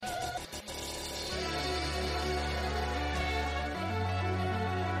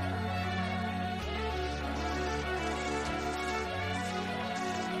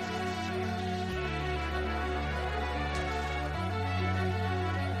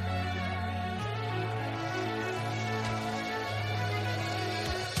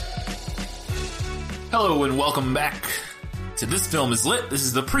Hello and welcome back to This Film is Lit. This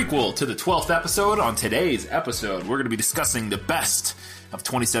is the prequel to the 12th episode. On today's episode, we're going to be discussing the best of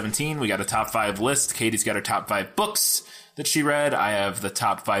 2017. We got a top 5 list. Katie's got her top 5 books that she read. I have the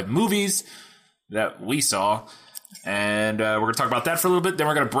top 5 movies that we saw. And we're going to talk about that for a little bit. Then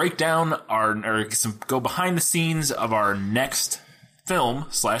we're going to break down go behind the scenes of our next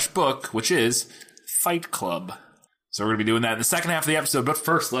film/book, which is Fight Club. So we're going to be doing that in the second half of the episode. But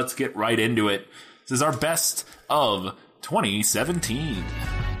first, let's get right into it. This is our best of 2017.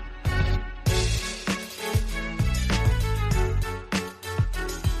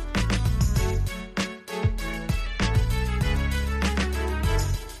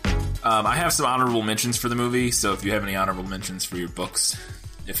 I have some honorable mentions for the movie, so if you have any honorable mentions for your books,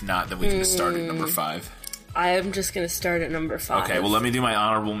 if not, then we can just start at number 5. I'm just going to start at number 5. Okay, well, let me do my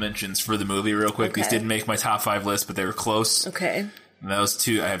honorable mentions for the movie real quick. Okay. These didn't make my top 5 list, but they were close. Okay. And those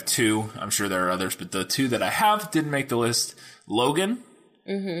two, I have 2. I'm sure there are others, but the 2 that I have didn't make the list. Logan,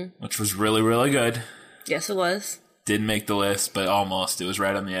 which was really, really good. Yes, it was. Didn't make the list, but almost. It was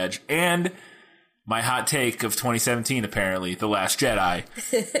right on the edge. And my hot take of 2017, apparently, The Last Jedi.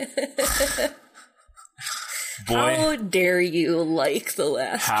 Boy, how dare you like The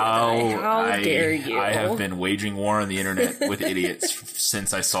Last Jedi? How dare you? I have been waging war on the internet with idiots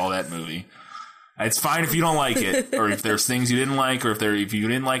since I saw that movie. It's fine if you don't like it, or if there's things you didn't like, or if you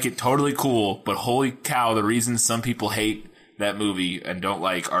didn't like it, totally cool. But holy cow, the reasons some people hate that movie and don't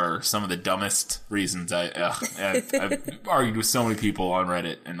like are some of the dumbest reasons. I've argued with so many people on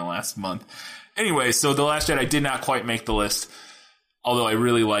Reddit in the last month. Anyway, so The Last Jedi did not quite make the list, although I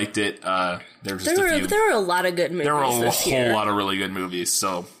really liked it. There were a lot of good movies. There were a whole lot of really good movies.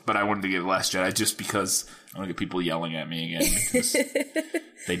 So, but I wanted to give The Last Jedi just because I want to get people yelling at me again because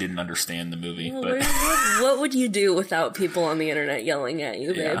they didn't understand the movie. Well, but what would you do without people on the internet yelling at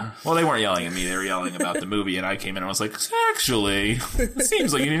you, babe? Yeah. Well, they weren't yelling at me. They were yelling about the movie, and I came in and I was like, actually, it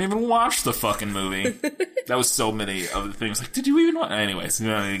seems like you didn't even watch the fucking movie. That was so many of the things. Like, did you even watch? Anyways, we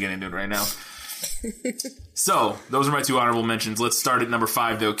don't need to get into it right now. So, those are my 2 honorable mentions. Let's start at number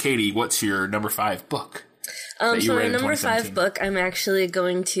 5, though. Katie, what's your number 5 book? So my number 5 book, I'm actually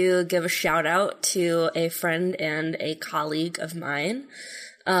going to give a shout out to a friend and a colleague of mine.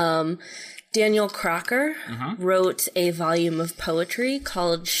 Daniel Crocker wrote a volume of poetry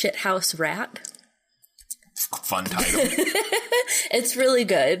called Shithouse Rat. Fun title. It's really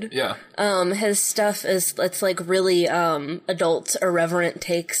good. Yeah. His stuff it's like really, adult, irreverent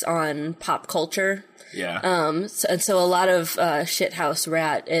takes on pop culture. Yeah. So a lot of, Shithouse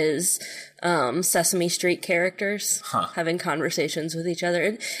Rat is, Sesame Street characters having conversations with each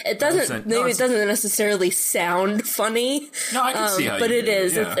other. It doesn't necessarily sound funny. No, I can see how but you it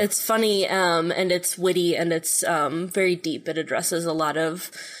is. Yeah. It's funny, and it's witty, and it's, very deep. It addresses a lot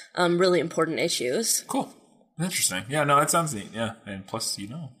of, really important issues. Cool. Interesting. Yeah, no, that sounds neat. Yeah. And plus,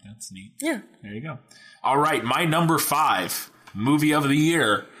 that's neat. Yeah. There you go. All right. My number 5 movie of the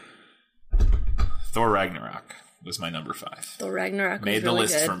year, Thor Ragnarok, was my number 5. Thor Ragnarok made was the really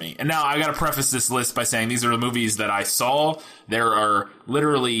list good. for me. And now I got to preface this list by saying these are the movies that I saw. There are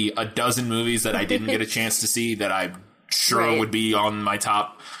literally a dozen movies that I didn't get a chance to see that I'm sure would be on my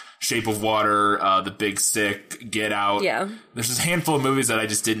top. Shape of Water, The Big Sick, Get Out. Yeah. There's this handful of movies that I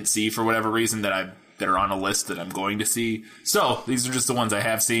just didn't see for whatever reason that are on a list that I'm going to see. So these are just the ones I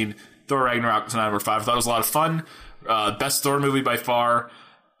have seen. Thor Ragnarok was number 5. I thought it was a lot of fun. Best Thor movie by far.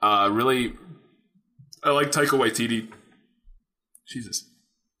 Really, I like Taika Waititi. Jesus.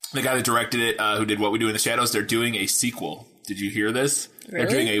 The guy that directed it, who did What We Do in the Shadows, they're doing a sequel. Did you hear this? Really?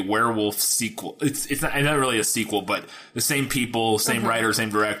 They're doing a werewolf sequel. It's not really a sequel, but the same people, same writer,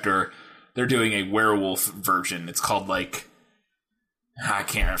 same director. They're doing a werewolf version. It's called I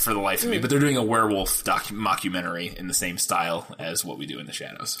can't remember for the life of me, but they're doing a werewolf mockumentary in the same style as What We Do in the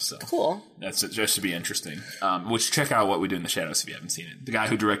Shadows. So cool. That should be interesting. Which check out What We Do in the Shadows if you haven't seen it. The guy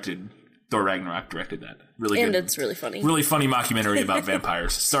who directed Thor Ragnarok directed that. Really good. And it's really funny. Really funny mockumentary about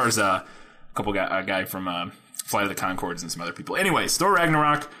vampires. Stars a guy from Flight of the Conchords and some other people. Anyways, Thor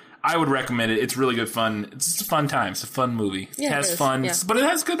Ragnarok. I would recommend it. It's really good fun. It's just a fun time. It's a fun movie. Yeah, it has fun, but it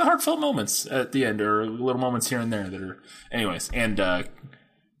has good heartfelt moments at the end, or little moments here and there that are. Anyways, and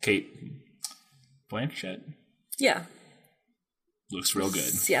Kate Blanchett. Yeah. Looks real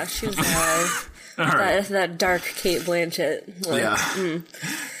good. Yeah, she was that dark Kate Blanchett.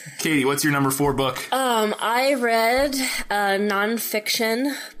 Katie, what's your number 4 book? I read a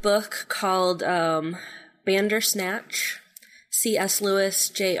nonfiction book called Bandersnatch. C.S. Lewis,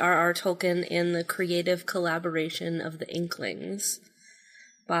 J.R.R. Tolkien, and the creative collaboration of the Inklings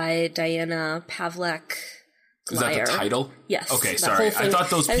by Diana Pavlak Is that the title? Yes. Okay, sorry. I thought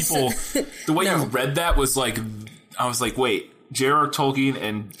those people, the way you read that was like, I was like, wait, J.R.R. Tolkien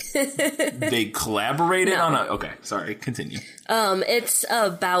and they collaborated on a, okay, sorry, continue. It's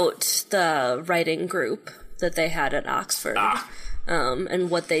about the writing group that they had at Oxford. And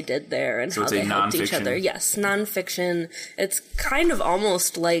what they did there and how they helped each other. Yes, nonfiction. It's kind of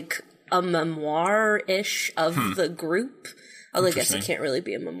almost like a memoir-ish of the group. Although I guess it can't really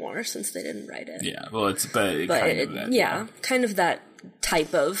be a memoir since they didn't write it. Yeah, well, it's kind of that. Yeah, kind of that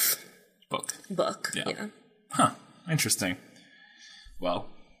type of book. Yeah. Huh. Interesting. Well,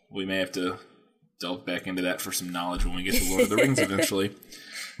 we may have to delve back into that for some knowledge when we get to Lord of the Rings eventually.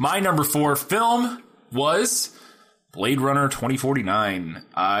 My number 4 film was Blade Runner 2049.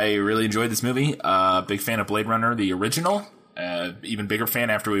 I really enjoyed this movie. Big fan of Blade Runner, the original. Even bigger fan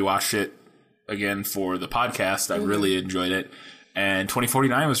after we watched it again for the podcast. I really enjoyed it. And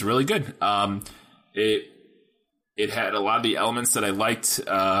 2049 was really good. It had a lot of the elements that I liked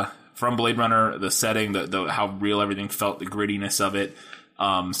from Blade Runner, the setting, the how real everything felt, the grittiness of it,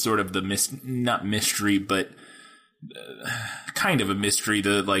 sort of the not mystery, but kind of a mystery,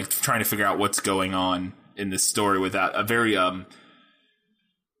 the like trying to figure out what's going on in this story without a very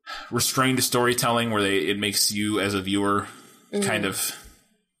restrained storytelling where it makes you as a viewer kind of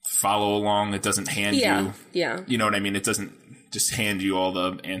follow along. It doesn't hand you, you know what I mean? It doesn't just hand you all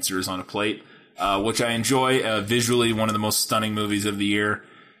the answers on a plate, which I enjoy. Visually, one of the most stunning movies of the year,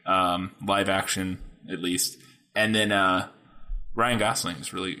 live action at least. And then Ryan Gosling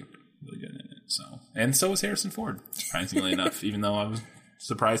is really good in it. So was Harrison Ford, surprisingly enough, even though I was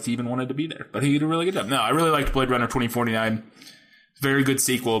surprised he even wanted to be there. But he did a really good job. No, I really liked Blade Runner 2049. Very good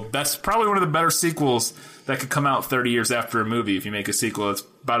sequel. Probably one of the better sequels that could come out 30 years after a movie. If you make a sequel, it's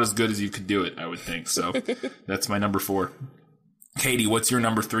about as good as you could do it, I would think. So that's my number 4. Katie, what's your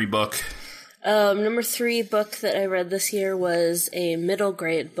number 3 book? Number 3 book that I read this year was a middle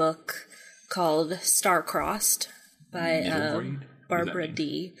grade book called Star-Crossed by Barbara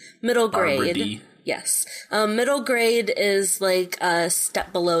D. Middle grade. Barbara D. Yes. Middle grade is like a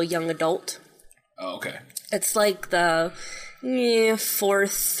step below young adult. Oh, okay. It's like the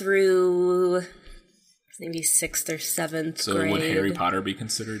 4th through maybe 6th or 7th grade. So would Harry Potter be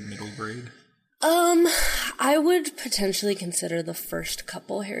considered middle grade? I would potentially consider the first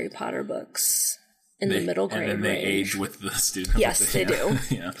couple Harry Potter books in the middle grade and then they age with the student. Yes, they do.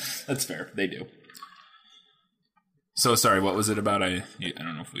 Yeah, that's fair. They do. So, sorry, what was it about? I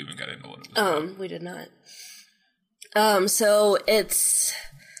don't know if we even got into what it was about. We did not. So it's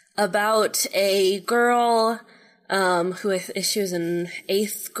about a girl, who she was in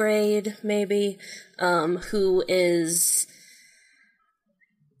 8th grade, maybe, who is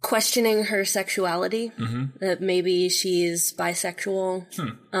questioning her sexuality, that maybe she's bisexual.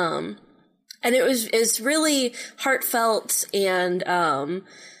 And it's really heartfelt and,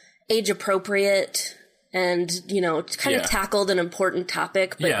 age appropriate. And, kind of tackled an important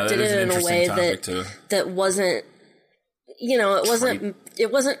topic, but did it in a way that wasn't,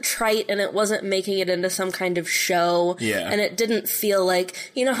 it wasn't trite and it wasn't making it into some kind of show. Yeah. And it didn't feel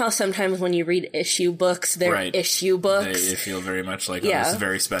like, how sometimes when you read issue books, they're issue books. They feel very much like this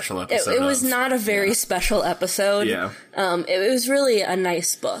very special episode. It was not a very special episode. Yeah. It was really a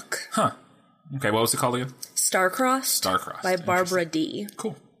nice book. Huh. Okay, what was it called again? Star-Crossed. By Barbara D.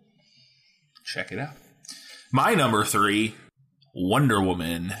 Cool. Check it out. My number 3, Wonder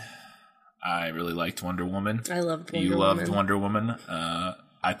Woman. I really liked Wonder Woman. I loved Wonder Woman. You loved Wonder Woman.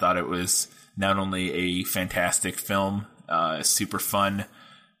 I thought it was not only a fantastic film, super fun,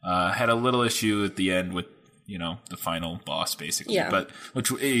 had a little issue at the end with, the final boss, basically. Yeah. But which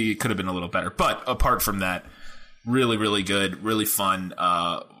it could have been a little better. But apart from that, really, really good, really fun,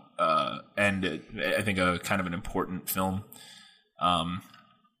 and I think a kind of an important film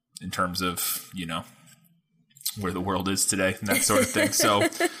in terms of, where the world is today and that sort of thing. So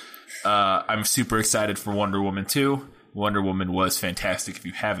I'm super excited for Wonder Woman 2. Wonder Woman was fantastic. If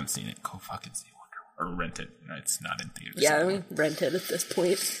you haven't seen it, go fucking see Wonder Woman. Or rent it. It's not in theaters. Yeah, rent it at this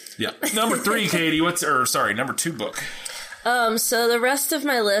point. Yeah. Number 3, Katie. Number 2 book. So the rest of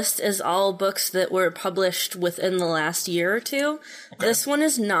my list is all books that were published within the last year or two. Okay. This one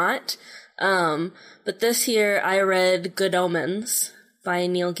is not. But this year I read Good Omens by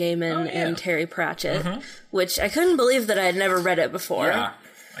Neil Gaiman and Terry Pratchett, which I couldn't believe that I had never read it before. Yeah,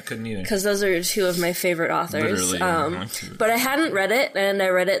 I couldn't either. Because those are 2 of my favorite authors. But I hadn't read it, and I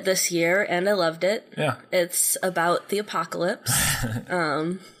read it this year, and I loved it. Yeah. It's about the apocalypse.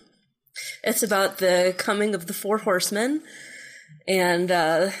 It's about the coming of the 4 horsemen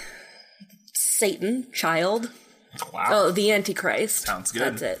and Satan, child, Wow. Oh, The Antichrist. Sounds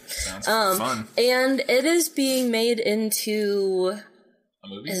good. That's it. Sounds fun. And it is being made into a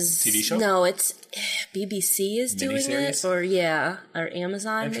movie? TV show? No, it's BBC is doing it, or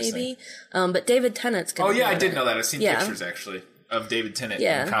Amazon maybe. But David Tennant's going to I did know that. I've seen pictures, actually, of David Tennant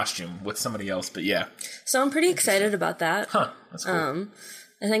in costume with somebody else, but yeah. So I'm pretty excited about that. Huh, that's cool.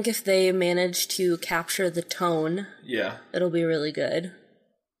 I think if they manage to capture the tone, it'll be really good.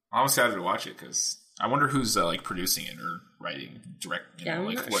 I'm excited to watch it, because I wonder who's producing it or writing, directing. I'm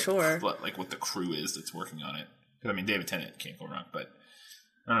like not what, sure. What the crew is that's working on it. I mean, David Tennant can't go wrong, but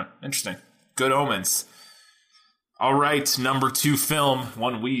I don't know. Interesting. Good Omens. All right, number 2 film,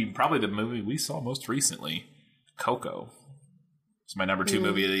 probably the movie we saw most recently, Coco. It's my number 2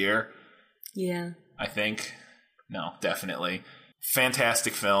 movie of the year. Yeah. I think. No, definitely.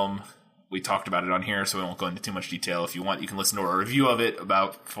 Fantastic film. We talked about it on here, so we won't go into too much detail. If you want, you can listen to a review of it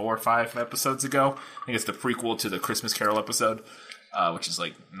about 4 or 5 episodes ago. I think it's the prequel to the Christmas Carol episode, which is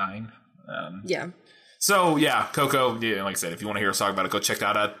like 9. So, Coco, like I said, if you want to hear us talk about it, go check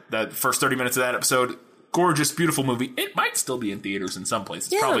out that first 30 minutes of that episode. Gorgeous, beautiful movie. It might still be in theaters in some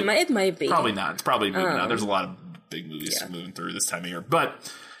places. Yeah, it might be. Probably not. It's probably moving out. There's a lot of big movies moving through this time of year.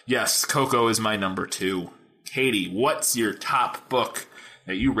 But, yes, Coco is my number 2. Katie, what's your top book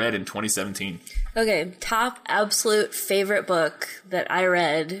that you read in 2017? Okay, top absolute favorite book that I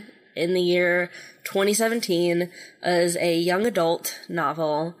read in the year 2017 is a young adult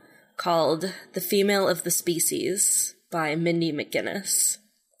novel called The Female of the Species by Mindy McGinnis.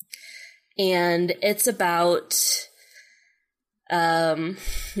 And it's about, how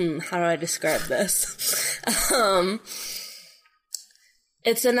do I describe this?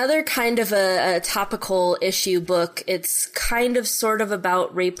 It's another kind of a topical issue book. It's kind of sort of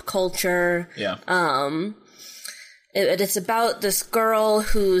about rape culture. Yeah. It's about this girl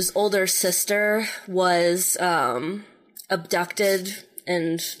whose older sister was abducted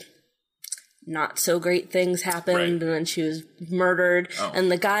and not so great things happened, right. And then she was murdered. Oh.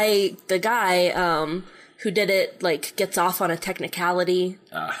 And the guy who did it gets off on a technicality.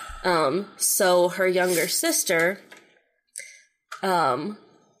 So her younger sister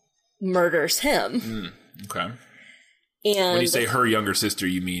murders him. Okay. And when you say her younger sister,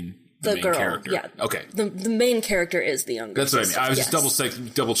 you mean the main girl, character? Yeah. Okay. The main character is the younger sister. That's what I mean. I was just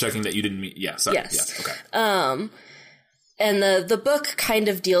double checking that you didn't mean... Yeah, sorry. Yes. Okay. And the book kind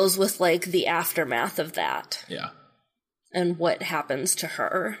of deals with, the aftermath of that. Yeah. And what happens to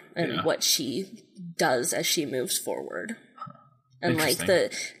her and what she does as she moves forward. And,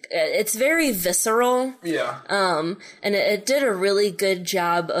 it's very visceral. Yeah. And it did a really good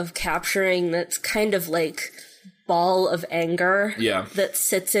job of capturing that's kind of ball of anger that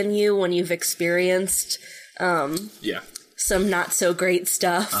sits in you when you've experienced some not so great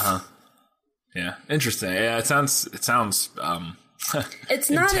stuff. Uh-huh. Yeah, interesting. Yeah, it sounds it's not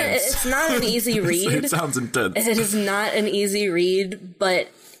an easy read. It sounds intense. It is not an easy read, but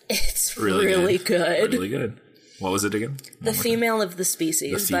it's really good. Really good. What was it again? The Female of the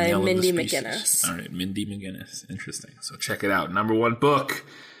Species by Mindy McGinnis. All right, Mindy McGinnis. Interesting. So check it out. Number 1 book.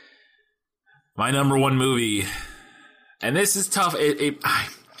 My number 1 movie. And this is tough.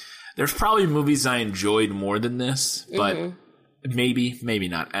 There's probably movies I enjoyed more than this, but maybe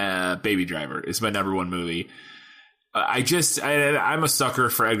not. Baby Driver is my number 1 movie. I'm a sucker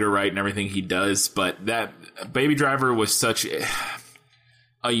for Edgar Wright and everything he does, but that Baby Driver was such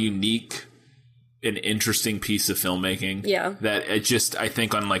a unique and interesting piece of filmmaking. Yeah. That I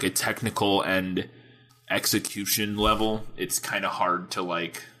think on a technical and execution level, it's kind of hard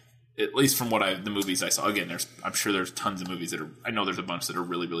to at least from the movies I saw. Again, I'm sure there's tons of movies I know there's a bunch that are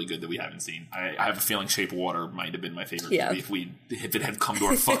really, really good that we haven't seen. I have a feeling Shape of Water might have been my favorite movie if it had come to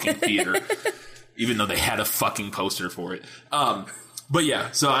our fucking theater, even though they had a fucking poster for it. But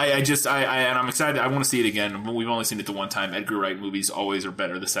yeah, so I'm excited. I want to see it again. We've only seen it the one time. Edgar Wright movies always are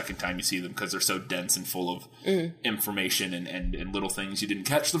better the second time you see them because they're so dense and full of information and little things you didn't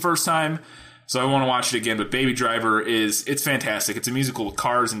catch the first time. So I want to watch it again. But Baby Driver it's fantastic. It's a musical with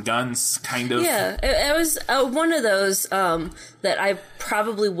cars and guns, kind of. Yeah, it was one of those that I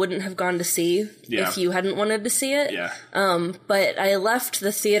probably wouldn't have gone to see if you hadn't wanted to see it. Yeah. But I left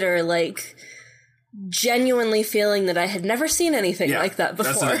the theater genuinely feeling that I had never seen anything like that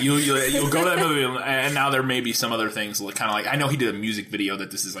before. You'll go to that movie, and now there may be some other things I know he did a music video that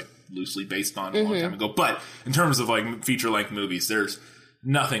this is loosely based on a long time ago, but in terms of feature length movies, there's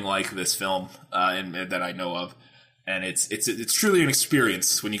nothing like this film that I know of, and it's truly an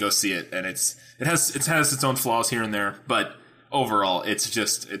experience when you go see it, and it has its own flaws here and there, but overall and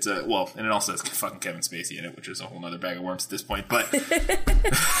it also has fucking Kevin Spacey in it, which is a whole nother bag of worms at this point, but.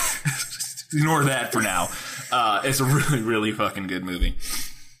 Ignore that for now. It's a really, really fucking good movie.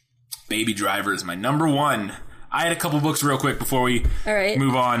 Baby Driver is my number one. I had a couple books real quick before we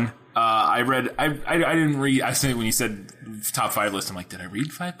move on. I didn't read, I say when you said top 5 list, I'm like, did I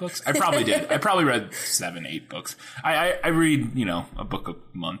read 5 books? I probably did. I probably read 7, 8 books. I read, a book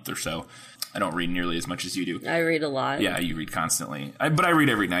a month or so. I don't read nearly as much as you do. I read a lot. Yeah, you read constantly. But I read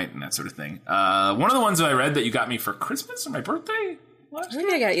every night and that sort of thing. One of the ones that I read that you got me for Christmas or my birthday? I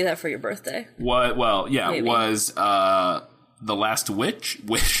think I got you that for your birthday. What? Well, yeah, maybe. Was The Last Wish,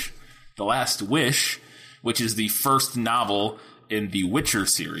 which is the first novel in the Witcher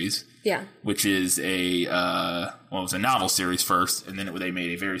series. Yeah. Which is it was a novel series first, and then they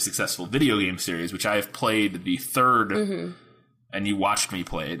made a very successful video game series, which I have played the third, and you watched me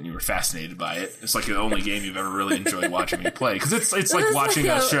play it, and you were fascinated by it. It's like the only game you've ever really enjoyed watching me play, because it's like watching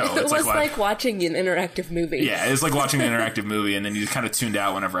a show. It was like watching an interactive movie. Yeah, it's like watching an interactive movie, and then you kind of tuned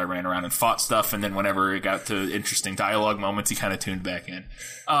out whenever I ran around and fought stuff, and then whenever it got to interesting dialogue moments, you kind of tuned back in.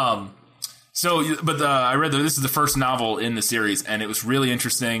 I read this is the first novel in the series, and it was really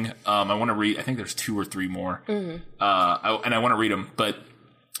interesting. I want to read, I think there's 2 or 3 more. And I want to read them, but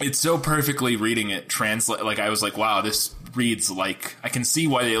it's so perfectly reading it translate. Like, I was like, wow, this reads like, I can see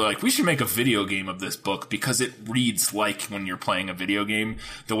why they we should make a video game of this book, because it reads like when you're playing a video game,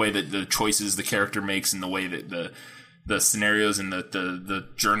 the way that the choices the character makes and the way that the scenarios and the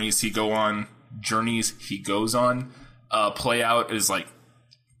journeys he goes on, play out is like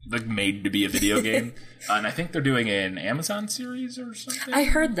made to be a video game. And I think they're doing an Amazon series or something. I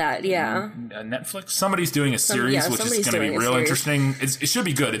heard that, yeah. Netflix. Somebody's doing a series, which is going to be real interesting. It should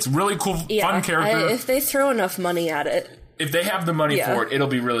be good. It's really cool, fun character. If they throw enough money at it. If they have the money for it, it'll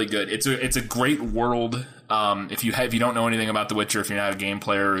be really good. It's a great world. If you don't know anything about The Witcher, if you're not a game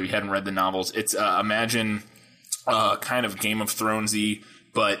player, or you haven't read the novels, it's imagine kind of Game of Thrones-y,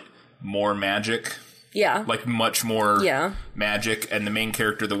 but more magic. Yeah. Like much more magic. And the main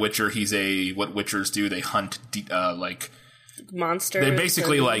character, the Witcher, what Witchers do, they hunt monsters. They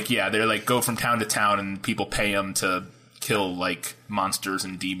basically they're go from town to town, and people pay them to kill monsters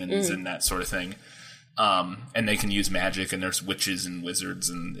and demons and that sort of thing. And they can use magic, and there's witches and wizards,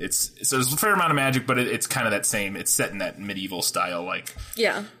 and so there's a fair amount of magic, but it's kind of that same, it's set in that medieval style,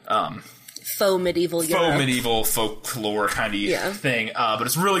 faux medieval folklore kind of thing. But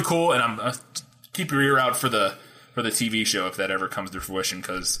it's really cool, and keep your ear out for the TV show if that ever comes to fruition,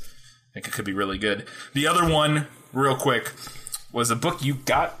 because I think it could be really good. The other one, real quick, was a book you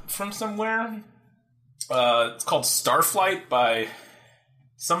got from somewhere. It's called Starflight by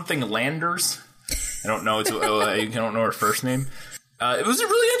something Landers. I don't know. I don't know her first name. It was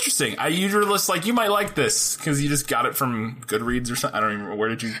really interesting. You were just you might like this because you just got it from Goodreads or something. I don't even know. Where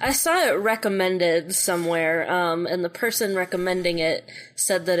did you? I saw it recommended somewhere, and the person recommending it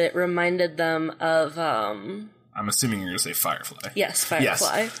said that it reminded them of. I'm assuming you're going to say Firefly. Yes,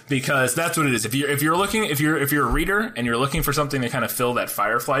 Firefly. Yes, because that's what it is. If you're a reader and you're looking for something to kind of fill that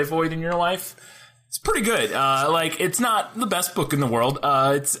Firefly void in your life, it's pretty good. It's not the best book in the world.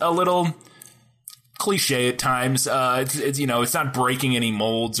 It's a little cliche at times. It's not breaking any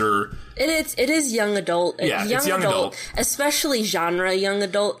molds or. It is young adult. It's young adult. Especially genre young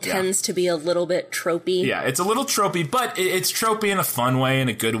adult tends to be a little bit tropey. Yeah, it's a little tropey, but it's tropey in a fun way, in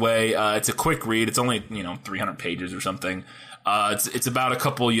a good way. It's a quick read. It's only 300 pages or something. It's about a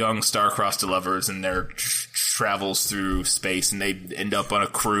couple young star-crossed lovers and their travels through space, and they end up on a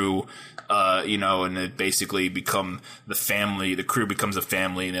crew. And they basically become the family. The crew becomes a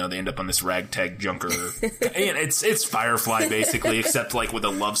family. They end up on this ragtag junker. And it's Firefly basically, except with a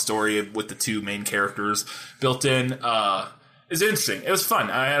love story with the 2 main characters built in. It's interesting. It was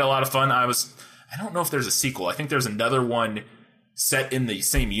fun. I had a lot of fun. I don't know if there's a sequel. I think there's another one set in the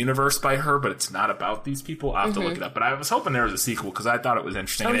same universe by her, but it's not about these people. I'll have to look it up. But I was hoping there was a sequel because I thought it was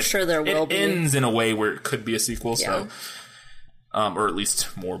interesting. I'm sure there will be. It ends in a way where it could be a sequel. Yeah. So. Or at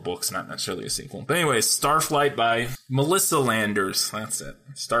least more books, not necessarily a sequel. But anyways, Starflight by Melissa Landers. That's it.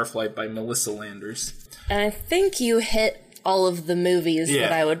 Starflight by Melissa Landers. And I think you hit all of the movies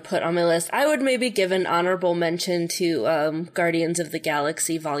that I would put on my list. I would maybe give an honorable mention to Guardians of the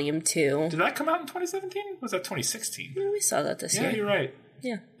Galaxy Volume 2. Did that come out in 2017? Was that 2016? We saw that this year. Yeah, you're right.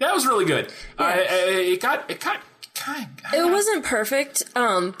 Yeah. That was really good. Yeah. It wasn't perfect,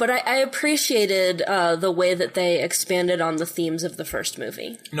 but I appreciated the way that they expanded on the themes of the first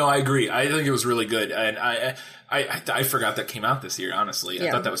movie. No, I agree. I think it was really good, and I forgot that came out this year. Honestly,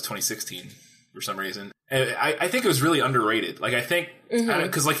 I thought that was 2016 for some reason. I think it was really underrated. I think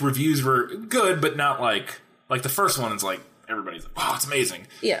because reviews were good, but not like the first one is everybody's like, wow, it's amazing.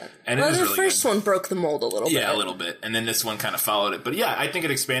 Yeah. And well, it was the really first good. one broke the mold a little bit. Yeah, a little bit. And then this one kind of followed it. But yeah, I think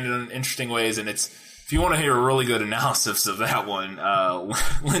it expanded in interesting ways. And it's, if you want to hear a really good analysis of that one,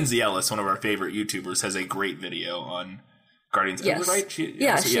 Lindsay Ellis, one of our favorite YouTubers, has a great video on Guardians. Yes. Right? She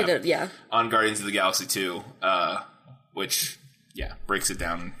did, yeah. On Guardians of the Galaxy 2, which, breaks it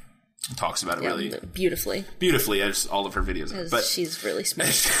down and talks about it really beautifully. Beautifully, as all of her videos are. But she's really smart.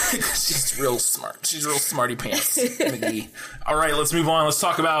 She's real smart. She's real smarty pants. McGee. All right, let's move on. Let's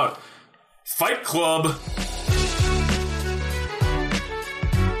talk about Fight Club.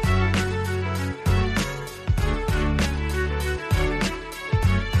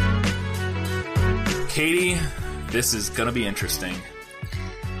 Katie, this is going to be interesting.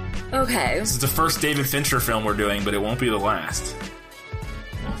 Okay. This is the first David Fincher film we're doing, but it won't be the last.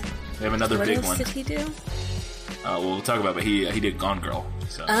 We have another big one. What else did he do? We'll talk about it, but he did Gone Girl.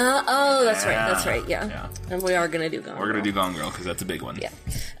 So. That's right, yeah. And we are going to do Gone Girl. We're going to do Gone Girl, because that's a big one. Yeah.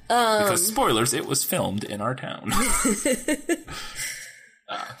 Because, spoilers, it was filmed in our town.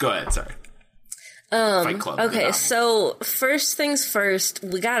 Go ahead, sorry. Fight Club. Okay, so first things first,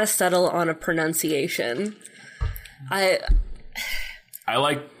 we gotta settle on a pronunciation. I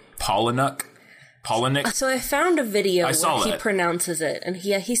like Polinick. So I found a video where he that. pronounces it, and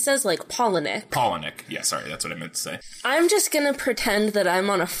he says like Polinick. Polinick. Yeah, sorry, that's what I meant to say. I'm just gonna pretend that I'm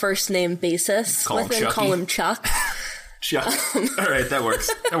on a first name basis with him. Call him Chuck. Chuck. All right, that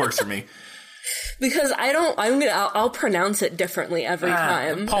works. That works for me. Because I'll pronounce it differently every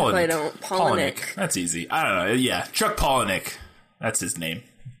time. Polinick. If I don't. Polinick. That's easy. I don't know. Yeah, Chuck Palahniuk. That's his name.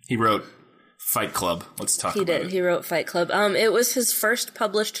 He wrote Fight Club. Let's talk about it. He did. He wrote Fight Club. It was his first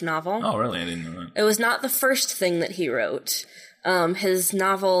published novel. Oh, really? I didn't know that. It was not the first thing that he wrote. His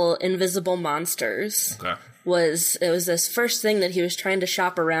novel Invisible Monsters. Okay. was this first thing that he was trying to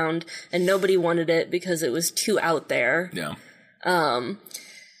shop around, and nobody wanted it because it was too out there. Yeah.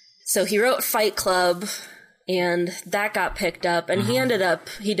 So he wrote Fight Club, and that got picked up, and he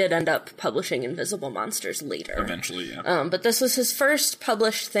did end up publishing Invisible Monsters later. Eventually, yeah. But this was his first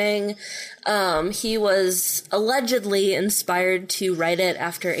published thing. He was allegedly inspired to write it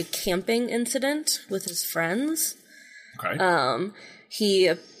after a camping incident with his friends. Okay.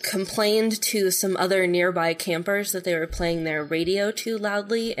 He complained to some other nearby campers that they were playing their radio too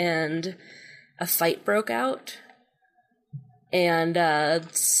loudly, and a fight broke out. And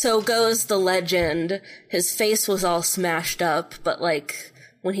so goes the legend. His face was all smashed up, but like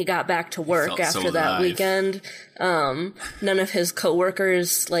when he got back to work after that weekend, none of his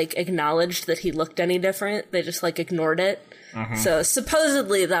coworkers like acknowledged that he looked any different. They just like ignored it. Mm-hmm. So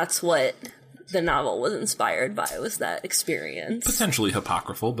supposedly that's what the novel was inspired by, was that experience. Potentially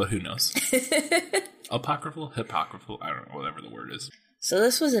apocryphal, but who knows? Apocryphal? Hypocritical? I don't know, whatever the word is. So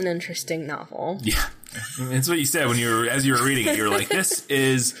this was an interesting novel. Yeah. It's what you said as you were reading it. You were like, this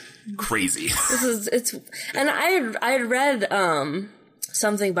is crazy. And I had read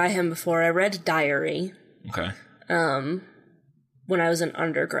something by him before. I read Diary. Okay. When I was an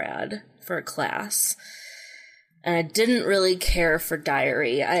undergrad for a class. And I didn't really care for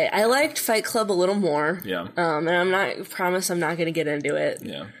Diary. I liked Fight Club a little more. Yeah. And promise I'm not going to get into it.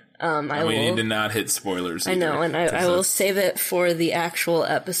 Yeah. We need to not hit spoilers either. I know, and I will save it for the actual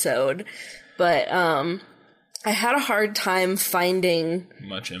episode. But I had a hard time finding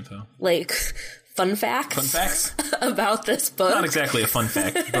much info. Like fun facts about this book. Not exactly a fun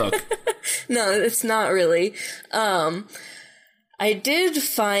fact book. No, it's not really. I did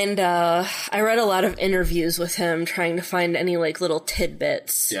find, I read a lot of interviews with him trying to find any like little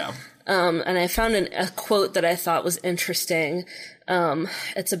tidbits. Yeah. And I found a quote that I thought was interesting.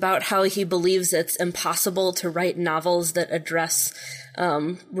 It's about how he believes it's impossible to write novels that address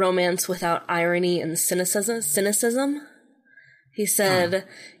romance without irony and cynicism. He said,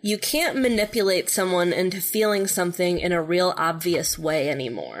 You can't manipulate someone into feeling something in a real obvious way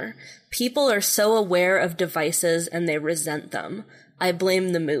anymore. People are so aware of devices and they resent them. I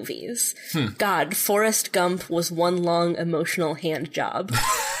blame the movies. God, Forrest Gump was one long emotional hand job.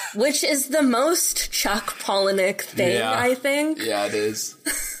 Which is the most Chuck Palahniuk thing, I think. Yeah, it is.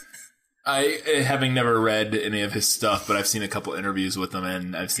 Having never read any of his stuff, but I've seen a couple interviews with him,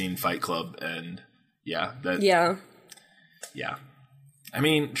 and I've seen Fight Club, and yeah. I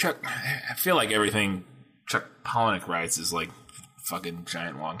mean, I feel like everything Chuck Palahniuk writes is like fucking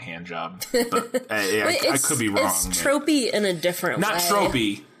giant long hand job. But I could be wrong. It's tropey in a different way. Not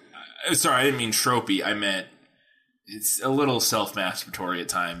tropey. Sorry, I didn't mean tropey. I meant it's a little self-masturbatory at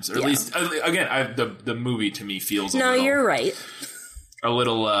times. Or at least, again, the movie to me feels No, you're right. A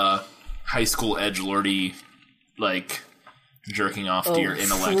little high school edgelordy, like, jerking off to your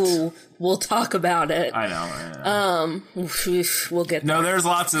intellect. Ooh, we'll talk about it. I know. We'll get there. No, there's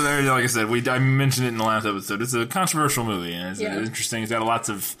lots of there. Like I said, I mentioned it in the last episode. It's a controversial movie, and it's interesting. It's got lots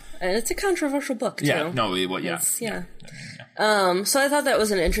of, and it's a controversial book too. Yeah. No. Yeah. So I thought that was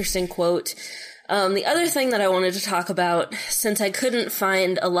an interesting quote. The other thing that I wanted to talk about, since I couldn't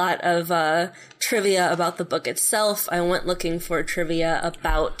find a lot of trivia about the book itself, I went looking for trivia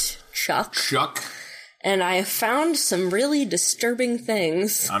about Chuck. And I found some really disturbing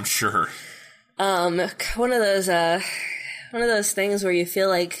things. I'm sure. One of those things where you feel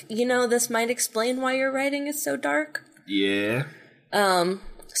like, this might explain why your writing is so dark. Yeah.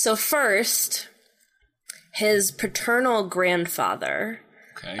 So first, his paternal grandfather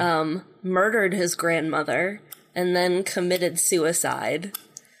murdered his grandmother and then committed suicide,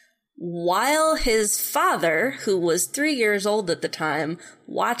 while his father, who was 3 years old at the time,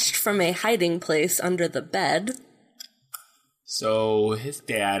 watched from a hiding place under the bed. So his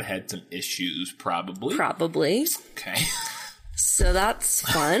dad had some issues, probably. Okay. So that's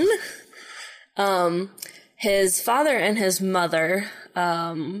fun. His father and his mother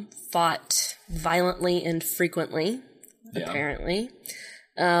fought violently and frequently, apparently,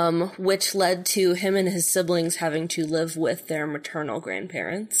 which led to him and his siblings having to live with their maternal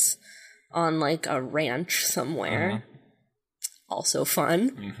grandparents on, like, a ranch somewhere. Also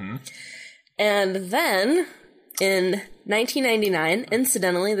fun. And then, in 1999,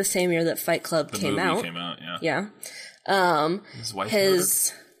 incidentally, the same year that Fight Club came out.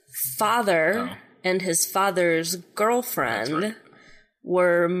 His father and his father's girlfriend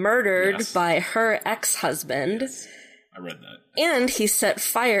were murdered by her ex-husband. I read that. And he set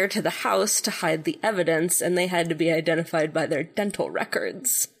fire to the house to hide the evidence, and they had to be identified by their dental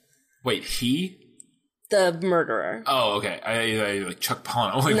records. Wait, he? The murderer. Oh, okay. I like Chuck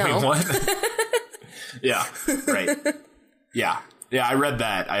Palahniuk. Wait, no. Wait, what? Yeah, right. Yeah, I read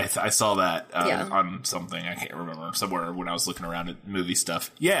that. I saw that on something. I can't remember. Somewhere when I was looking around at movie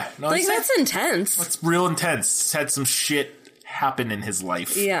stuff. Yeah. No, like, that's intense. It's real intense. He's had some shit happen in his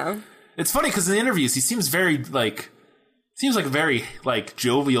life. Yeah. It's funny because in the interviews, he seems very, seems like a very,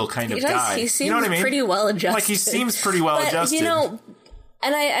 jovial kind of guy. He seems pretty well adjusted. Like, he seems pretty well adjusted.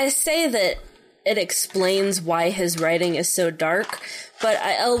 And I say that it explains why his writing is so dark, but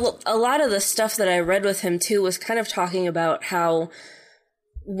a lot of the stuff that I read with him, too, was kind of talking about how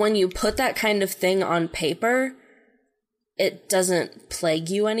when you put that kind of thing on paper, it doesn't plague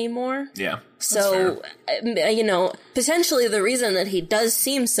you anymore. Yeah. So, potentially the reason that he does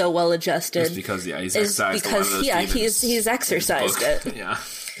seem so well adjusted is because he's exercised he's exercised it. Yeah,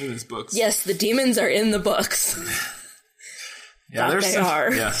 in his books. Yes, the demons are in the books. Yeah, they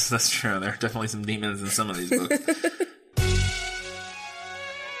are. Yes, that's true. There are definitely some demons in some of these books.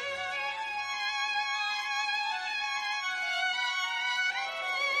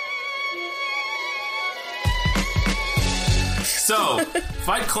 So,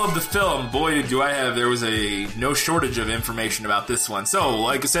 Fight Club the film, boy, there was no shortage of information about this one. So,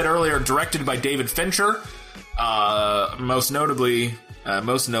 like I said earlier, directed by David Fincher, most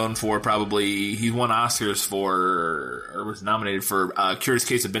known for probably, he won Oscars or was nominated for Curious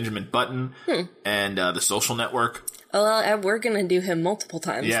Case of Benjamin Button and The Social Network. Oh, well, we're going to do him multiple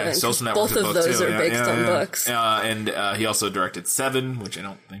times. Yeah, Social Network. Both of those are based on books. And he also directed Seven, which I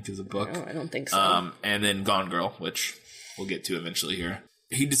don't think is a book. No, I don't think so. And then Gone Girl, which we'll get to eventually here.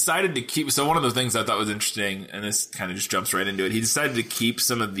 He decided to keep, so one of the things I thought was interesting, and this kind of just jumps right into it, he decided to keep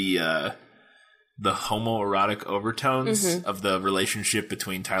some of the homoerotic overtones of the relationship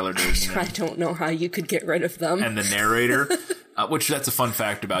between Tyler Durden I don't know how you could get rid of them. And the narrator, which that's a fun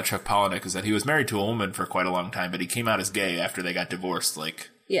fact about Chuck Palahniuk, is that he was married to a woman for quite a long time, but he came out as gay after they got divorced.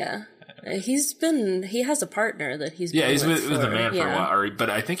 Yeah. He has a partner that he's been he's with a man for a while, but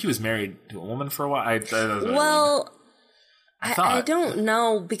I think he was married to a woman for a while. I don't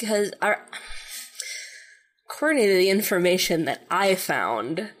know, because according to the information that I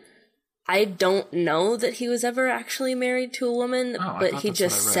found, I don't know that he was ever actually married to a woman, but he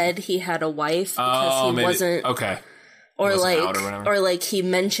just said he had a wife because he wasn't. Okay. Or he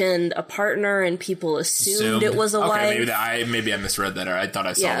mentioned a partner and people assumed it was a wife. Maybe I misread that, or I thought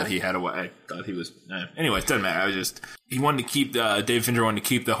I saw that he had a wife. I thought he was. Anyway, it doesn't matter. He wanted to keep David Fincher wanted to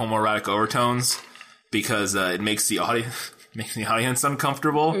keep the homoerotic overtones because it makes the audience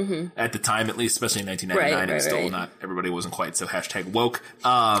uncomfortable at the time, at least, especially in 1999. It was still not, everybody wasn't quite so #woke.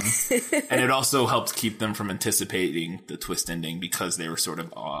 And it also helped keep them from anticipating the twist ending because they were sort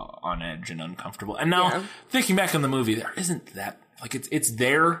of on edge and uncomfortable. And now, thinking back on the movie, there isn't that, it's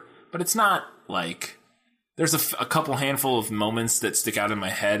there, but it's not there's a couple handful of moments that stick out in my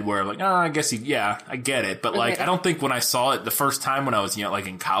head where I'm like, oh, I guess I get it. But like, I don't think when I saw it the first time when I was, like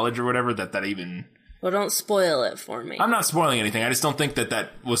in college or whatever, that even... Well, don't spoil it for me. I'm not spoiling anything. I just don't think that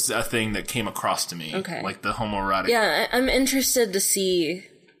was a thing that came across to me. Okay. Like the homoerotic. Yeah, I'm interested to see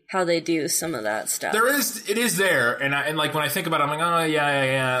how they do some of that stuff. It is there, and like when I think about it, I'm like, oh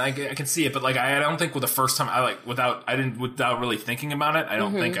yeah, I can see it, but like I don't think with the first time without really thinking about it, I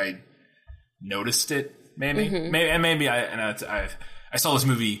don't think I noticed it. Maybe, maybe I saw this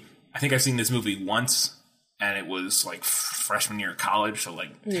movie. I think I've seen this movie once, and it was like freshman year of college, so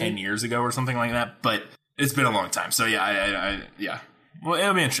like 10 years ago or something like that. But it's been a long time, so yeah, Well,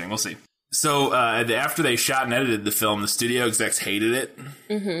 it'll be interesting. We'll see. So after they shot and edited the film, the studio execs hated it,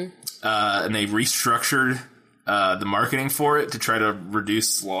 and they restructured the marketing for it to try to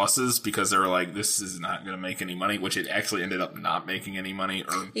reduce losses because they were like, this is not going to make any money, which it actually ended up not making any money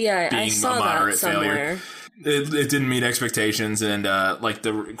or being I saw a moderate that failure. It didn't meet expectations, and like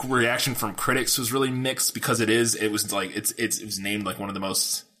the reaction from critics was really mixed because it was named like one of the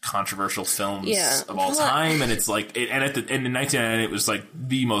most controversial films of all time, and it's like in 1999 it was like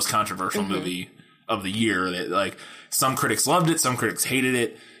the most controversial movie of the year. Like some critics loved it, some critics hated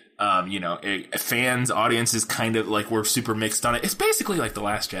it. Fans, audiences kind of like were super mixed on it. It's basically like The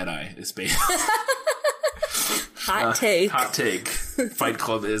Last Jedi. It's basically hot take. Fight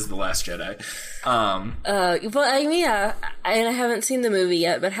Club is The Last Jedi. I haven't seen the movie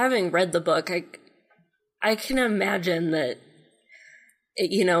yet, but having read the book, I can imagine that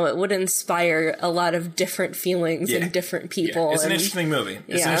it would inspire a lot of different feelings in different people. Yeah. It's an interesting movie. An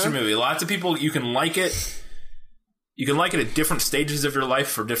interesting movie. Lots of people, you can like it. You can like it at different stages of your life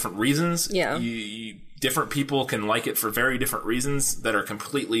for different reasons. Yeah. Different people can like it for very different reasons that are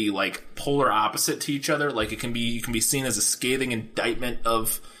completely like polar opposite to each other. Like you can be seen as a scathing indictment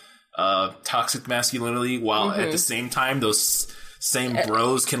of toxic masculinity, while at the same time those same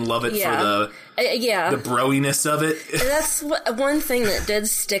bros can love it for the broiness of it. That's one thing that did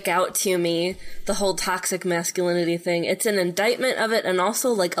stick out to me, the whole toxic masculinity thing. It's an indictment of it and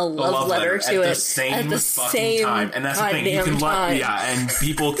also like a love letter to it at the same time. And that's the thing. You can and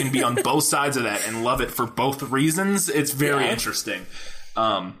people can be on both sides of that and love it for both reasons. It's very interesting.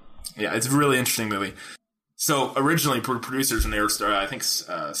 It's a really interesting movie. So originally producers when they were started, I think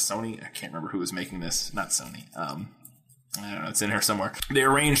Sony, I can't remember who was making this. Not Sony. I don't know, it's in here somewhere. They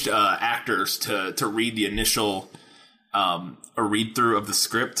arranged actors to read the initial a read-through of the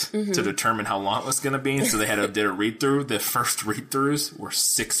script to determine how long it was going to be. So they did a read-through. The first read-throughs were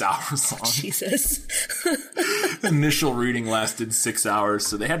 6 hours long. Jesus. Initial reading lasted 6 hours,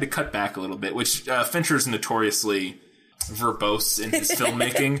 so they had to cut back a little bit, which Fincher's notoriously verbose in his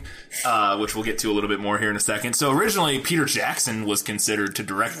filmmaking, which we'll get to a little bit more here in a second. So originally Peter Jackson was considered to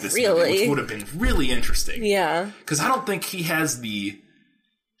direct this movie, which would have been really interesting. Yeah. Because I don't think he has I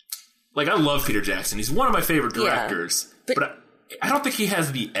love Peter Jackson. He's one of my favorite directors. Yeah, but I don't think he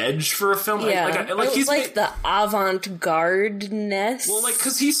has the edge for a film. Yeah. He's like the avant-garde-ness. Well,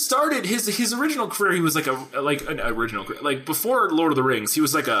 because he started his original career, he was an original career. Like before Lord of the Rings, he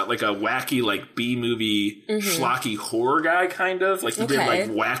was like a wacky B movie schlocky horror guy kind of. Like he did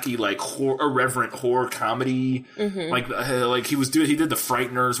wacky irreverent horror comedy. He did The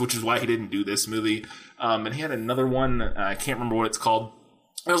Frighteners, which is why he didn't do this movie. And he had another one, I can't remember what it's called.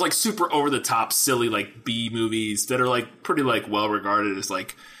 It was super over the top, silly B movies that are pretty well regarded as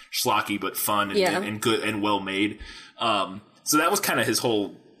schlocky but fun and good and well made. So that was kind of his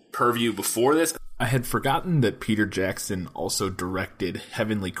whole purview before this. I had forgotten that Peter Jackson also directed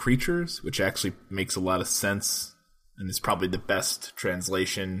Heavenly Creatures, which actually makes a lot of sense and is probably the best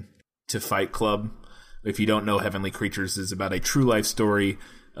translation to Fight Club. If you don't know, Heavenly Creatures is about a true life story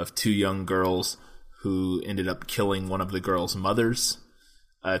of two young girls who ended up killing one of the girls' mothers.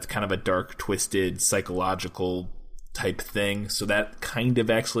 It's kind of a dark, twisted, psychological type thing. So that kind of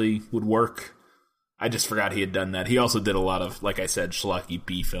actually would work. I just forgot he had done that. He also did a lot of, like I said, schlocky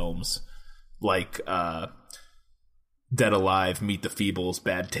B films. Like Dead Alive, Meet the Feebles,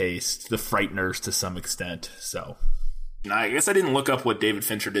 Bad Taste, The Frighteners to some extent. So I guess I didn't look up what David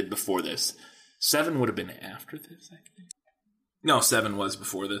Fincher did before this. 7 would have been after this, I think. No, 7 was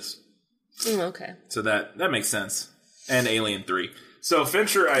before this. Okay. So that makes sense. And Alien 3. So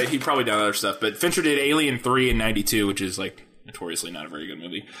Fincher, he probably done other stuff, but Fincher did Alien 3 in 92, which is notoriously not a very good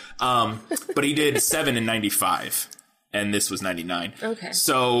movie. But he did 7 in 95, and this was 99. Okay.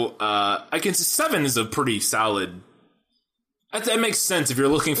 So I can say 7 is a pretty solid That makes sense. If you're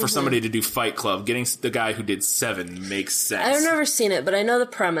looking for somebody to do Fight Club, getting the guy who did Seven makes sense. I've never seen it, but I know the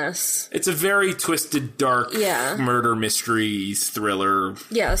premise. It's a very twisted, dark murder mystery thriller.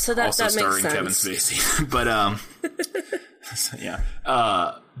 Yeah, so that makes sense. Also starring Kevin Spacey.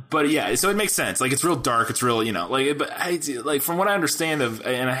 But yeah, so it makes sense. Like, it's real dark. It's real, but from what I understand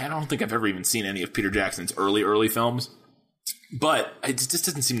and I don't think I've ever even seen any of Peter Jackson's early films. But it just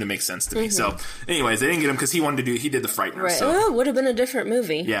doesn't seem to make sense to me. So, anyways, they didn't get him because he did The Frighteners. Right. So. It would have been a different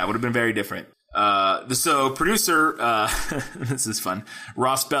movie. Yeah, it would have been very different. So producer, this is fun.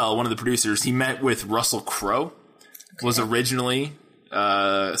 Ross Bell, one of the producers, he met with Russell Crowe, was originally,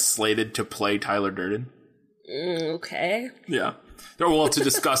 slated to play Tyler Durden. Okay. Yeah. Well, to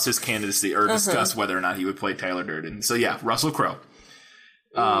discuss his candidacy or discuss whether or not he would play Tyler Durden. So yeah, Russell Crowe.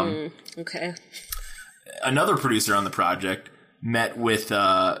 Okay. Another producer on the project met with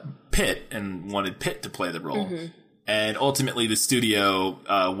Pitt and wanted Pitt to play the role. And ultimately the studio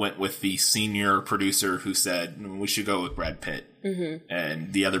went with the senior producer who said, we should go with Brad Pitt.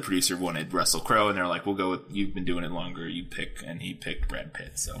 And the other producer wanted Russell Crowe, and they're like, we'll go with, you've been doing it longer, you pick. And he picked Brad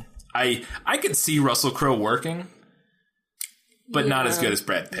Pitt. So I could see Russell Crowe working, but not as good as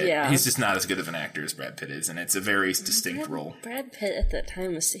Brad Pitt. Yeah. He's just not as good of an actor as Brad Pitt is, and it's a very distinct role. Brad Pitt at that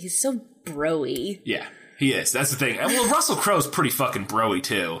time, he's so bro-y. Yeah. He is. That's the thing. Well, Russell Crowe's pretty fucking bro-y,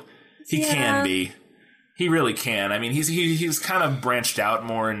 too. He can be. He really can. I mean, he's kind of branched out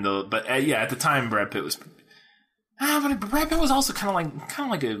more into... But, at the time, Brad Pitt was... but Brad Pitt was also kind of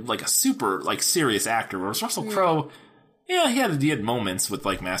like a super, serious actor, whereas Russell Crowe... Yeah, he had moments with,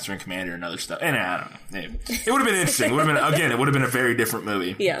 Master and Commander and other stuff. And I don't know. It would have been interesting. It would have been a very different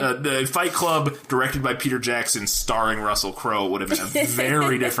movie. Yeah. The Fight Club, directed by Peter Jackson, starring Russell Crowe, would have been a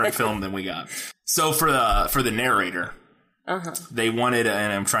very different film than we got. So for the narrator, they wanted,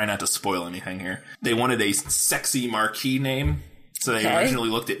 and I'm trying not to spoil anything here, they wanted a sexy marquee name. So they originally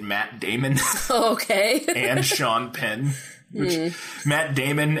looked at Matt Damon. Okay. And Sean Penn. Which, Matt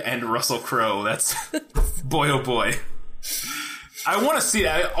Damon and Russell Crowe, that's, boy oh boy. I want to see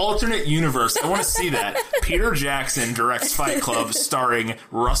that alternate universe. I want to see that. Peter Jackson directs Fight Club starring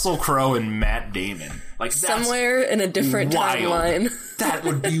Russell Crowe and Matt Damon. That's somewhere in a different timeline. That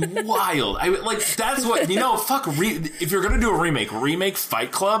would be wild. That's what, if you're going to do a remake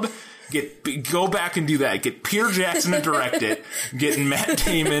Fight Club, go back and do that. Get Peter Jackson to direct it. Get Matt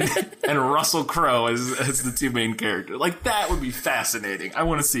Damon and Russell Crowe as the two main characters. That would be fascinating. I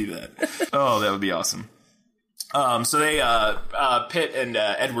want to see that. Oh, that would be awesome. So they, Pitt and,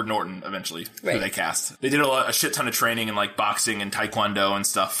 Edward Norton eventually, who they cast. They did a shit ton of training in, boxing and taekwondo and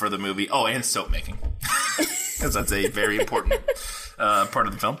stuff for the movie. Oh, and soap making. Because that's a very important, part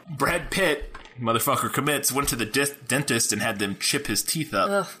of the film. Brad Pitt, motherfucker commits, went to the dentist and had them chip his teeth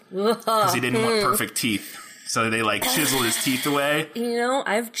up. Because he didn't want perfect teeth. So they chiseled his teeth away.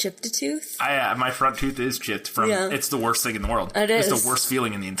 I've chipped a tooth. My front tooth is chipped from, it's the worst thing in the world. It's the worst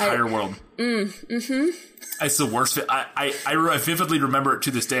feeling in the entire world. It's the worst. I vividly remember it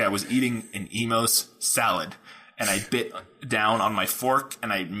to this day. I was eating an Emos salad, and I bit down on my fork,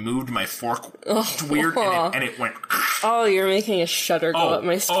 and I moved my fork weird, and it went... Oh, you're making a shudder go up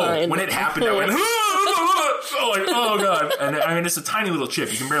my spine. When it happened, I went... oh, God. And it's a tiny little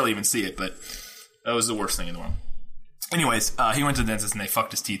chip. You can barely even see it, but that was the worst thing in the world. Anyways, he went to the dentist and they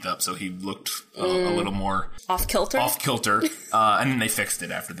fucked his teeth up, so he looked a little more... Off kilter? And then they fixed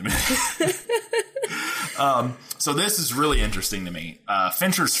it after the movie. So this is really interesting to me.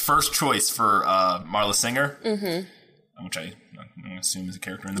 Fincher's first choice for Marla Singer, which I assume is a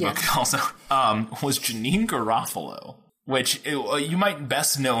character in the book also, was Janeane Garofalo, which you might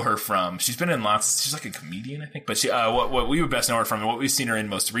best know her from. She's been in lots. She's like a comedian, I think. But what we would best know her from, and what we've seen her in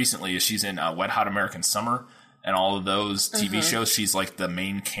most recently, is she's in Wet Hot American Summer. And all of those TV shows, she's the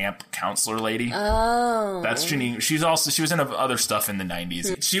main camp counselor lady. Oh. That's Janeane. She was in other stuff in the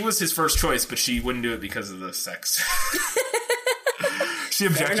 90s. She was his first choice, but she wouldn't do it because of the sex. She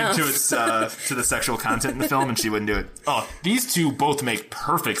objected to the sexual content in the film, and she wouldn't do it. Oh, these two both make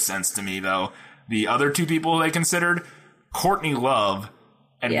perfect sense to me, though. The other two people they considered, Courtney Love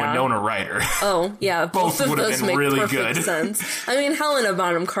and Winona Ryder. Oh, yeah. Both would have been really good. Sense. I mean, Helena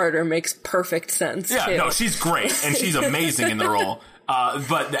Bonham Carter makes perfect sense, too. Yeah, no, she's great, and she's amazing in the role.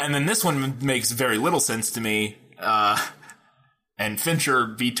 And then this one makes very little sense to me. And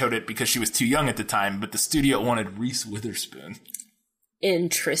Fincher vetoed it because she was too young at the time, but the studio wanted Reese Witherspoon.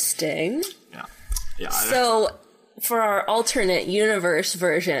 Interesting. Yeah. So, for our alternate universe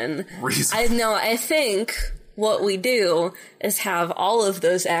version, I think... what we do is have all of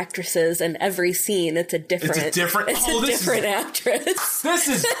those actresses in every scene. It's a different actress. This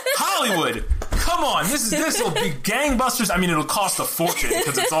is Hollywood. Come come on, this will be gangbusters. I mean, it'll cost a fortune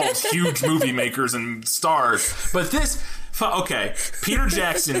because it's all huge movie makers and stars. But this, okay, Peter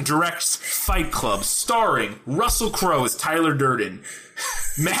Jackson directs Fight Club, starring Russell Crowe as Tyler Durden,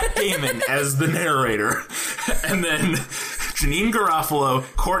 Matt Damon as the narrator, and then Janine Garofalo,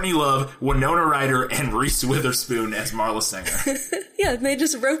 Courtney Love, Winona Ryder, and Reese Witherspoon as Marla Singer. Yeah, they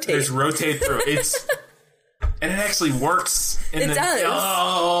just rotate. They just rotate through. And it actually works. It does.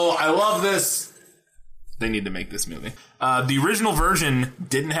 Oh, I love this. They need to make this movie. The original version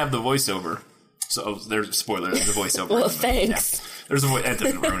didn't have the voiceover. So there's a spoiler. There's a voiceover. Well, thanks. Yeah. There's a that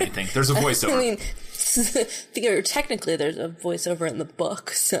doesn't ruin anything. There's a voiceover. I mean, technically, there's a voiceover in the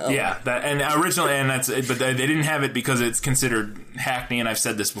book. So yeah, but they didn't have it because it's considered hackney. And I've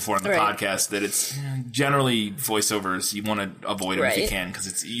said this before on the podcast that it's generally voiceovers. You want to avoid them if you can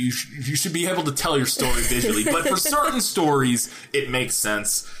because you should be able to tell your story visually. But for certain stories, it makes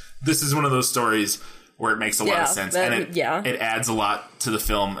sense. This is one of those stories where it makes a lot of sense, and it adds a lot to the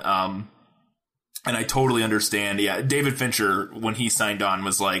film. And I totally understand. Yeah, David Fincher, when he signed on,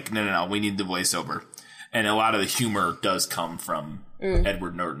 was like, no, we need the voiceover. And a lot of the humor does come from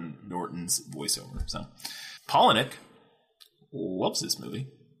Edward Norton's voiceover. So, Polinick loves this movie.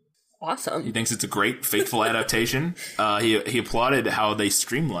 Awesome. He thinks it's a great, faithful adaptation. He applauded how they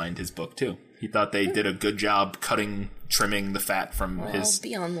streamlined his book, too. He thought they did a good job trimming the fat from his. I'll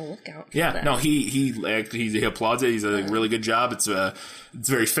be on the lookout for that. No, he applauds it. He's a really good job. It's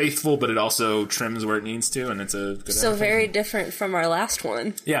very faithful, but it also trims where it needs to, and it's a good. So very different from our last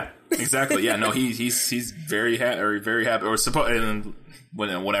one. Yeah, exactly. Yeah, no, he's very happy, or supposed.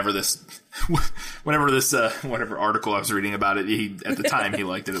 Whenever article I was reading about it, at the time he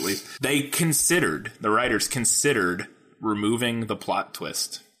liked it at least. The writers considered removing the plot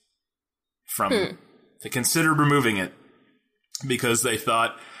twist from. They considered removing it because they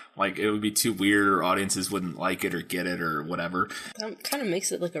thought like it would be too weird or audiences wouldn't like it or get it or whatever. That kind of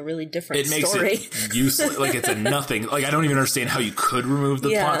makes it like a really different story. It makes it useless. Like it's a nothing. Like I don't even understand how you could remove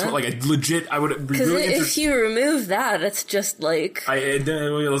the plot. Like I would be really interested. If you remove that, it's just like I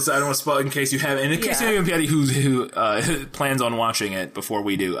don't want to spoil in case you haven't. And in case anybody who plans on watching it before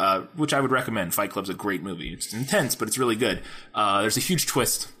we do, which I would recommend. Fight Club's a great movie. It's intense, but it's really good. There's a huge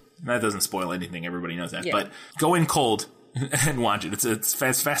twist. That doesn't spoil anything. Everybody knows that. Yeah. But go in cold and watch it. It's a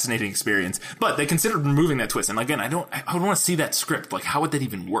fascinating experience. But they considered removing that twist. And again, I would want to see that script. Like, how would that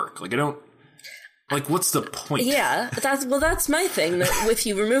even work? Like, what's the point? Yeah, that's my thing. That if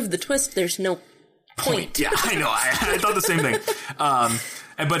you remove the twist, there's no point. Yeah, I know. I thought the same thing.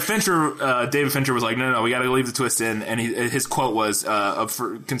 But David Fincher was like, no, we got to leave the twist in. And his quote was,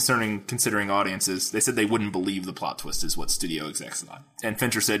 considering audiences, they said they wouldn't believe the plot twist is what studio execs thought. And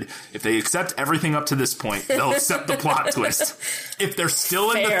Fincher said, if they accept everything up to this point, they'll accept the plot twist. If they're still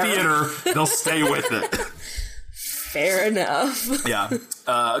in the theater, they'll stay with it. Fair enough. Yeah.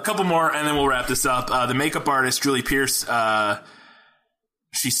 A couple more, and then we'll wrap this up. The makeup artist, Julie Pierce,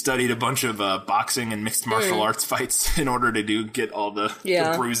 she studied a bunch of boxing and mixed martial arts fights in order to get all the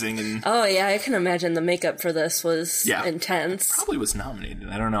bruising and. Oh yeah, I can imagine the makeup for this was intense. Probably was nominated.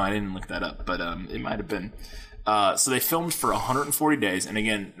 I don't know. I didn't look that up, but it might have been. So they filmed for 140 days, and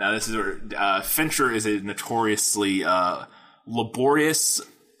again, now this is where Fincher is a notoriously laborious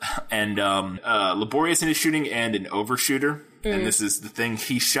in his shooting and an overshooter. And this is the thing.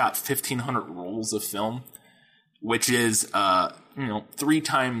 He shot 1,500 rolls of film, which is 3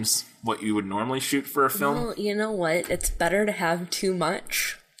 times what you would normally shoot for a film. Well, you know what? It's better to have too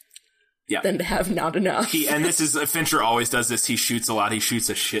much than to have not enough. Fincher always does this. He shoots a lot. He shoots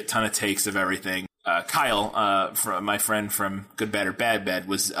a shit ton of takes of everything. Kyle, my friend from Good, Bad, or Bad Bad,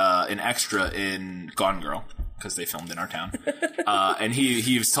 was an extra in Gone Girl because they filmed in our town. And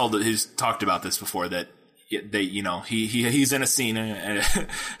he's talked about this before that. He's in a scene, and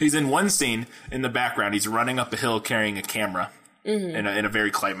he's in one scene in the background. He's running up a hill carrying a camera in a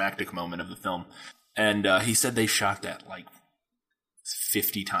very climactic moment of the film. And he said they shot that like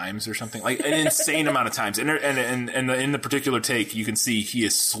 50 times or something, like an insane amount of times. And in the particular take, you can see he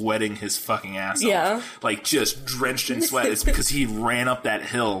is sweating his fucking ass off, like just drenched in sweat. It's because he ran up that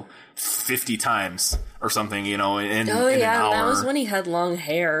hill 50 times or something, in an hour. That was when he had long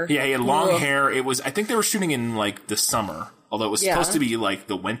hair. Yeah, he had long hair. I think they were shooting in like the summer, although it was supposed to be like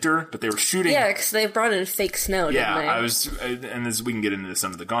the winter, but they were shooting. Yeah, because they brought in fake snow. And we can get into this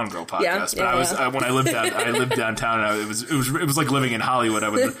under the Gone Girl podcast. When I lived downtown, and it was like living in Hollywood.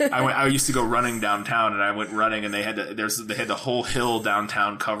 I used to go running downtown, and I went running, and they had the whole hill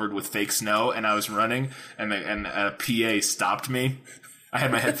downtown covered with fake snow, and I was running, and a PA stopped me. I had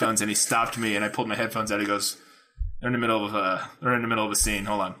my headphones, and he stopped me, and I pulled my headphones out. He goes, "They're in the middle of a scene.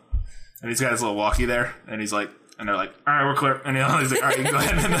 Hold on." And he's got his little walkie there, and he's like, and they're like, all right, we're clear. And he's like, all right, go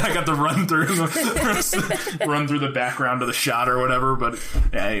ahead. And then I got to run through the background of the shot or whatever. But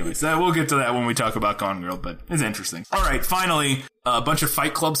yeah, anyways, we'll get to that when we talk about Gone Girl, but it's interesting. All right, finally, a bunch of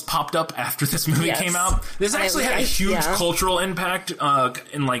fight clubs popped up after this movie came out. This actually had a huge cultural impact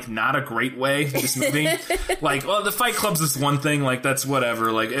in, like, not a great way, this movie. Like, well, the fight clubs is one thing, like, that's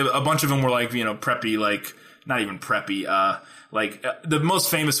whatever. Like, a bunch of them were, like, you know, preppy, like, not even preppy, the most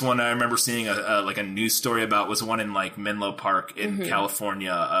famous one I remember seeing a news story about was one in like Menlo Park in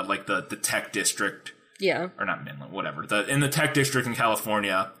California, like the tech district. Yeah. Or not Menlo, whatever. In the tech district in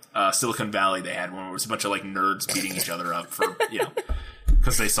California, Silicon Valley, they had one where it was a bunch of like nerds beating each other up for, you know,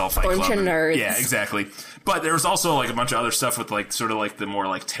 because they saw Fight Club. Bunch of nerds. Yeah, exactly. But there was also like a bunch of other stuff with like sort of like the more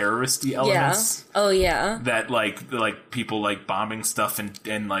like terroristy elements. Yeah. Oh yeah. That like people like bombing stuff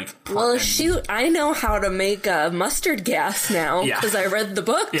and like. Well, shoot! I know how to make mustard gas now because I read the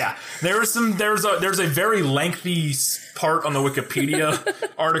book. Yeah, there's a very lengthy part on the Wikipedia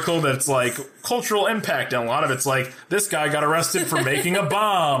article that's like cultural impact, and a lot of it's like this guy got arrested for making a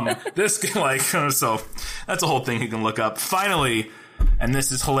bomb. This like so that's a whole thing you can look up. Finally. And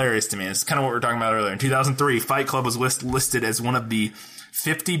this is hilarious to me. It's kind of what we were talking about earlier. In 2003, Fight Club was listed as one of the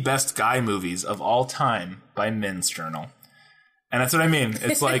 50 best guy movies of all time by Men's Journal. And that's what I mean.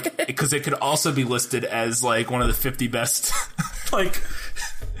 It's like, because it could also be listed as like one of the 50 best, like,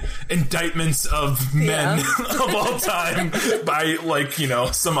 indictments of men of all time by like, you know,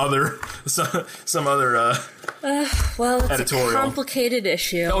 some other well, it's editorial. A complicated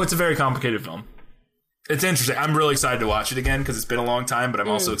issue. Oh, it's a very complicated film. It's interesting. I'm really excited to watch it again because it's been a long time, but I'm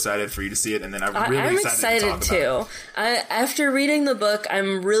also excited for you to see it, and then I'm really excited to talk too. about it. After reading the book,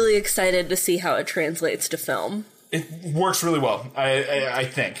 I'm really excited to see how it translates to film. It works really well, I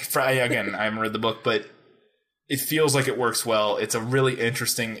think. I haven't read the book, but it feels like it works well. It's a really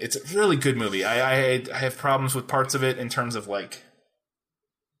interesting, it's a really good movie. I have problems with parts of it in terms of like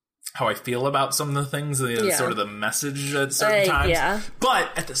how I feel about some of the things, sort of the message at certain times. Yeah.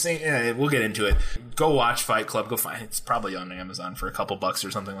 But at the same, we'll get into it. Go watch Fight Club. Go find it. It's probably on Amazon for a couple bucks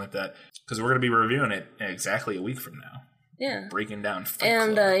or something like that. Because we're going to be reviewing it exactly a week from now. Yeah. Breaking down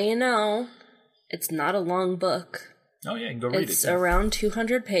Fight Club. You know, it's not a long book. Oh, yeah, you can go read it. It's around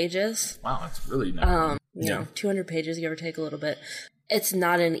 200 pages. Wow, that's really nice. You know, 200 pages, give or take a little bit. It's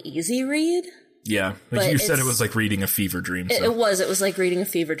not an easy read. Yeah, like you said, it was like reading a fever dream. So. It was like reading a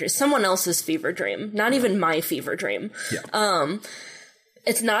fever dream. Someone else's fever dream, not even my fever dream. Yeah.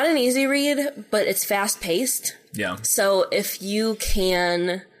 It's not an easy read, but it's fast paced. Yeah. So if you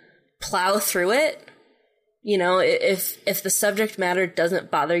can plow through it, you know, if the subject matter doesn't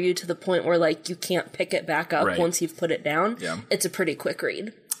bother you to the point where like you can't pick it back up once you've put it down, it's a pretty quick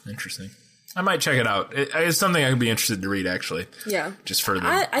read. Interesting. I might check it out. It's something I'd be interested to read, actually. Yeah. Just for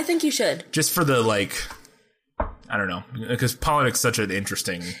the... I think you should. Just for the, like... I don't know. Because Polnick's such an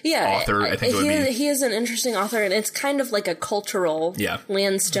interesting author. I think he is an interesting author, and it's kind of like a cultural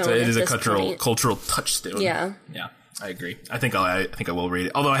landstone. It is a cultural touchstone. Yeah. Yeah. I agree. I think I will read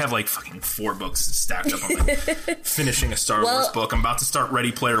it. Although I have like fucking 4 books stacked up. I'm like finishing a Star Wars book. I'm about to start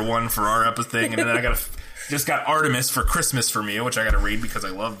Ready Player One for our episode, and then I just got Artemis for Christmas for me, which I got to read because I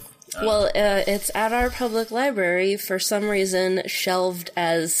love... it's at our public library, for some reason shelved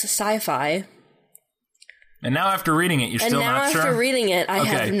as sci-fi. And now after reading it, you're still not sure? And now after reading it, I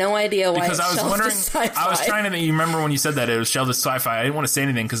have no idea why it's shelved as sci-fi. I was trying to... You remember when you said that it was shelved as sci-fi? I didn't want to say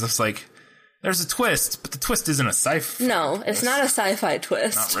anything because it's like, there's a twist, but the twist isn't a sci-fi. No, it's not a sci-fi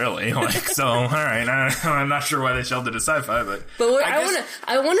twist. Not really. Like, so, all right. I'm not sure why they shelved it as sci-fi, but... But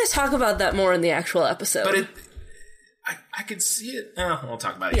I want to talk about that more in the actual episode. But I could see it. We'll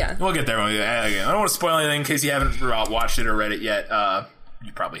talk about it. Yeah. We'll get there. I don't want to spoil anything in case you haven't watched it or read it yet.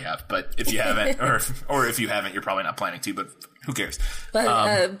 You probably have, but if you haven't, or if you haven't, you're probably not planning to, but who cares?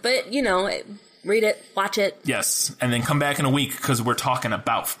 But you know, read it, watch it. Yes, and then come back in a week because we're talking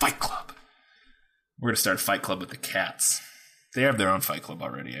about Fight Club. We're going to start Fight Club with the cats. They have their own Fight Club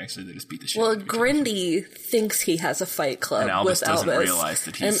already, actually. They just beat the shit out of Grindy thinks he has a Fight Club and Albus with doesn't realize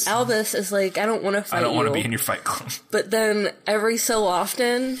that he's... And Albus is like, I don't want to fight you. I don't want to be in your Fight Club. But then, every so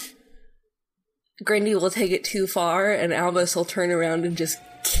often, Grindy will take it too far, and Albus will turn around and just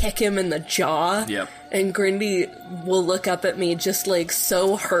kick him in the jaw. Yep. And Grindy will look up at me just, like,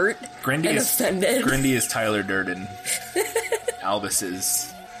 so hurt and offended. Grindy is Tyler Durden. Albus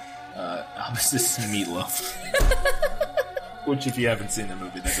is Meatloaf. Which, if you haven't seen the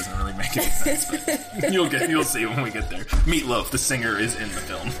movie, that doesn't really make any sense. But you'll see when we get there. Meatloaf, the singer, is in the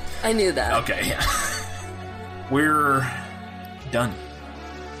film. I knew that. Okay, yeah. We're done.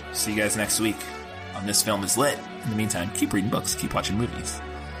 See you guys next week on This Film Is Lit. In the meantime, keep reading books, keep watching movies.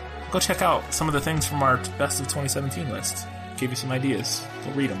 go check out some of the things from our best of 2017 list. Gave you some ideas.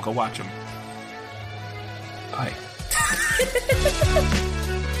 Go read them. Go watch them. Bye.